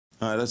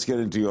All right, let's get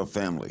into your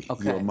family.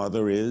 Okay. Your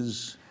mother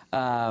is?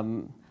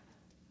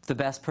 The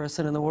best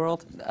person in the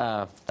world?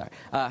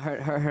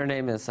 Her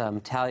name is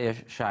Talia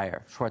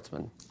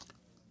Schwartzman.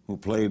 Who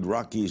played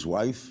Rocky's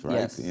wife, right?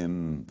 Yes.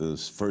 In the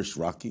first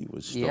Rocky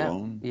was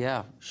Stallone.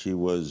 Yeah. She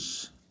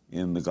was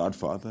in The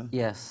Godfather?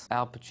 Yes.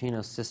 Al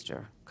Pacino's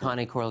sister,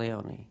 Connie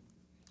Corleone.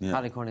 Yeah.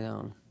 Connie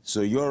Corleone.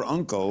 So your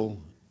uncle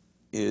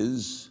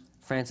is?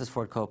 Francis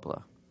Ford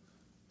Coppola.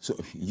 So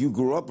you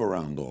grew up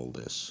around all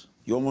this.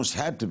 You almost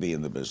had to be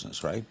in the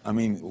business, right? I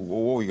mean,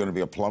 what, were you going to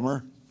be a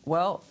plumber?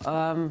 Well,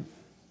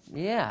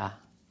 yeah,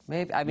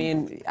 maybe. I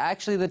mean,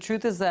 actually, the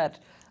truth is that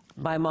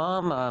my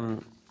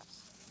mom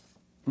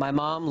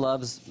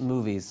loves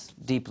movies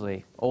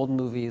deeply, old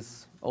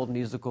movies, old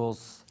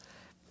musicals,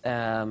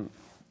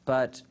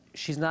 but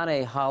she's not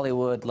a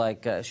Hollywood,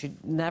 like, she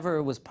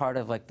never was part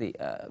of, like,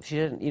 she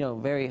didn't, you know,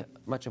 very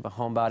much of a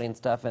homebody and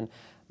stuff, and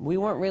we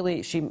weren't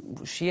really,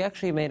 she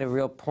actually made a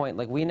real point,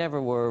 like, we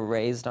never were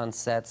raised on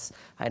sets.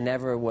 I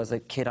never was a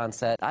kid on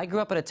set. I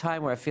grew up at a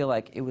time where I feel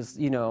like it was,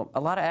 you know,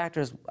 a lot of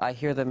actors, I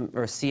hear them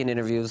or see in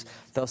interviews,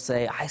 they'll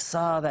say, I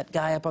saw that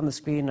guy up on the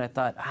screen and I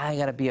thought, I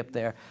gotta be up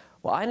there.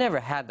 Well, I never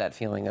had that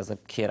feeling as a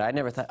kid. I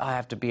never thought, oh, I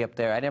have to be up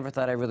there. I never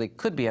thought I really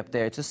could be up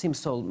there. It just seems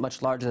so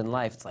much larger than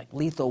life. It's like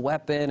Lethal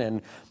Weapon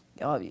and,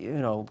 you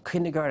know,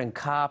 Kindergarten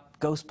Cop,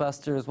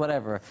 Ghostbusters,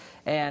 whatever.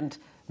 And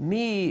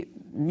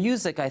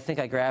music, I think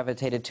I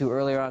gravitated to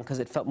earlier on because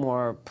it felt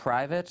more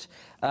private.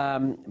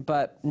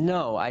 But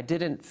no, I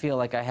didn't feel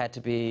like I had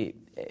to be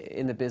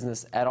in the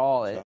business at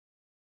all.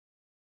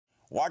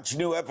 Watch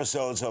new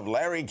episodes of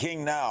Larry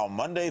King Now,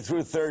 Monday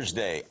through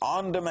Thursday,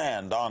 on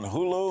demand on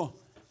Hulu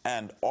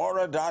and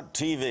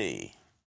Aura.tv.